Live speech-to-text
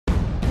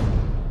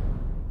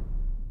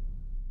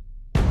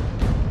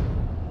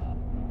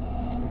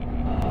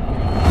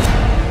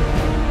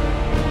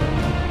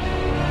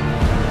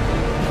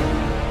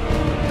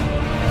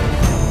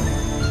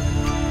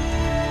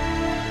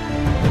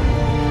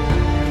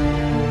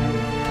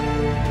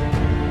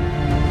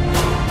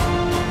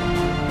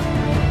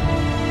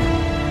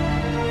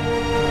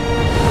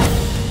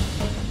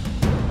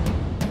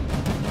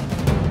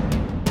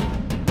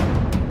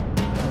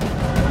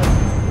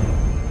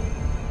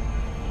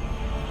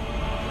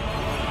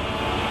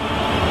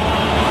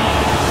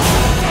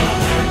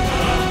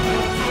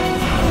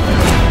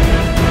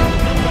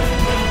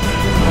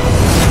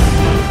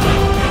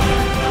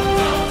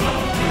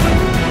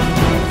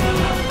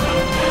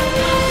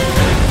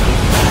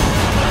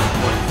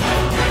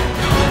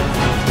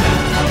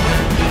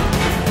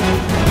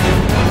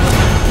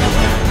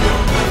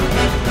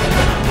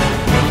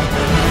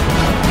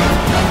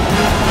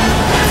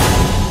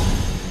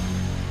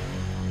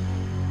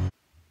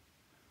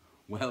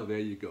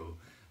go.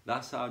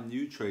 That's our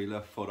new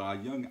trailer for our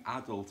young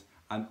adult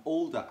and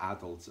older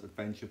adults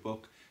adventure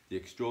book, The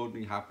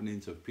Extraordinary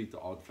Happenings of Peter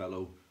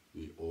Oddfellow,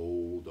 The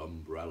Old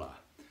Umbrella.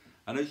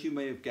 And as you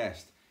may have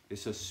guessed,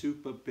 it's a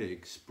super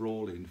big,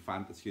 sprawling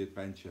fantasy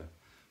adventure.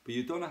 But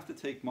you don't have to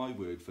take my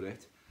word for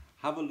it.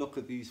 Have a look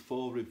at these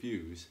 4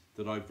 reviews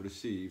that I've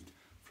received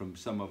from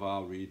some of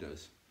our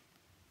readers.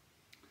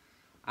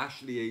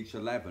 Ashley, age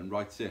 11,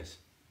 writes this.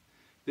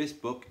 This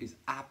book is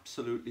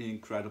absolutely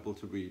incredible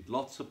to read.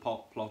 Lots of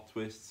plot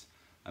twists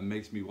and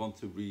makes me want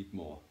to read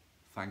more.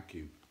 Thank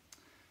you.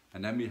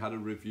 And then we had a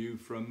review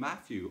from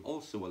Matthew,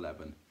 also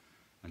 11,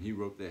 and he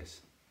wrote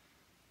this.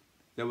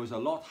 There was a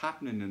lot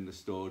happening in the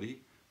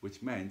story,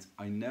 which meant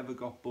I never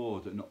got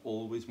bored and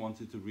always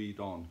wanted to read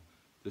on.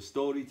 The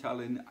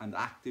storytelling and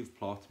active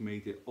plot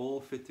made it all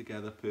fit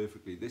together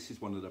perfectly. This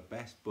is one of the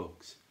best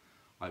books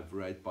I've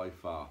read by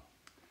far.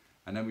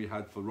 And then we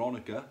had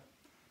Veronica,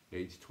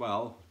 age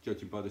 12,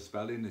 judging by the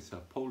spelling, it's a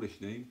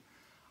Polish name.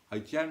 I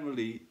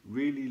generally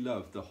really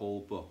loved the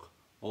whole book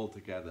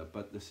altogether,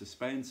 but the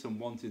suspense and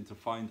wanting to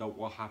find out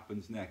what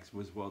happens next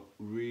was what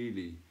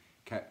really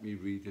kept me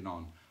reading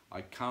on.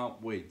 I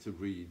can't wait to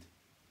read.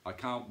 I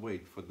can't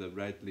wait for the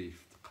red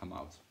leaf to come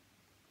out.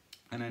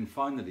 And then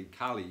finally,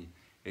 Callie,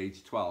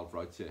 age 12,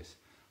 writes this.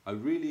 I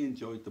really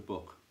enjoyed the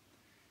book.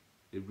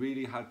 It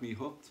really had me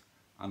hooked,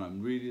 and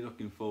I'm really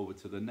looking forward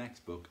to the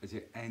next book as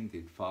it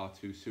ended far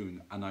too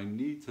soon, and I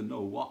need to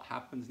know what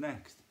happens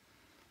next.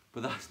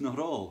 But that's not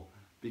all,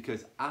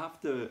 because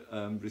after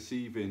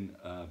receiving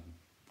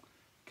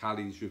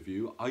Callie's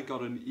review, I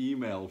got an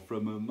email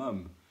from her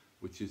mum,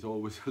 which is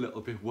always a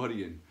little bit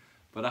worrying,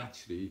 but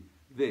actually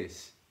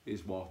this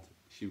is what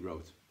she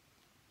wrote.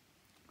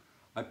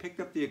 I picked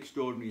up The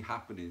Extraordinary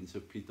Happenings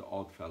of Peter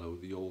Oddfellow,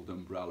 The Old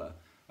Umbrella,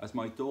 as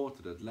my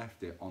daughter had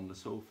left it on the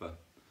sofa.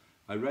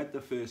 I read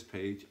the first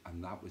page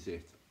and that was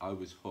it. I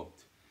was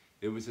hooked.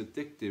 It was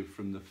addictive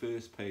from the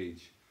first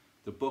page.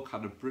 The book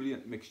had a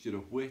brilliant mixture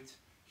of wit,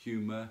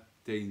 humour,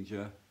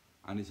 danger,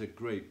 and is a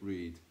great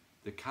read.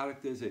 The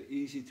characters are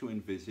easy to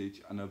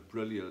envisage and are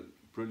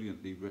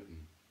brilliantly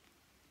written.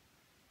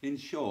 In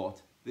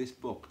short, this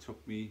book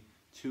took me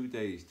 2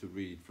 days to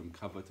read from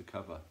cover to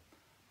cover.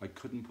 I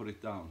couldn't put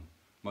it down.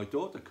 My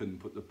daughter couldn't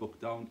put the book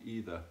down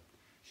either.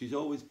 She's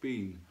always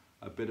been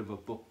a bit of a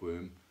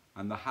bookworm,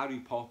 and the Harry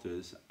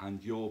Potters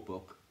and your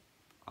book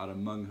are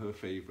among her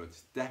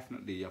favourites.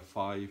 Definitely a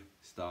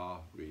 5-star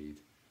read.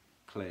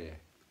 Claire,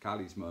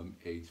 Callie's mum,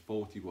 aged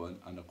 41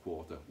 and a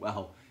quarter.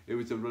 Well, it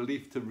was a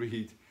relief to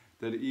read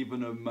that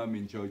even her mum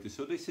enjoyed it.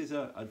 So this is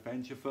an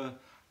adventure for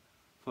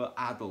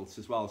adults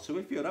as well. So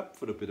if you're up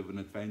for a bit of an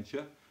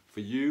adventure, for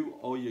you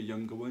or your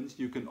younger ones,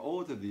 you can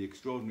order The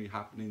Extraordinary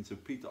Happenings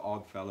of Peter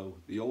Oddfellow,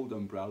 The Old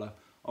Umbrella,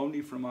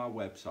 only from our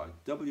website,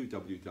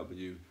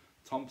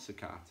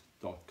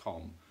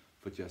 www.tomsercat.com,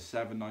 for just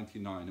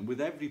 $7.99. And with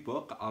every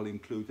book, I'll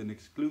include an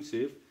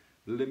exclusive,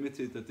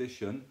 limited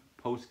edition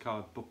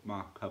postcard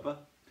bookmark cover,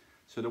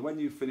 so that when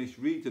you finish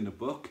reading the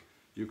book,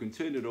 you can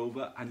turn it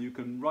over and you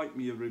can write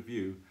me a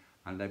review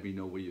and let me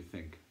know what you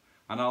think.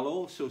 And I'll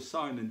also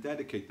sign and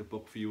dedicate the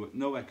book for you at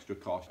no extra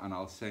cost, and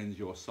I'll send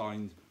your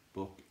signed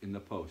book in the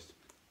post.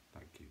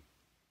 Thank you.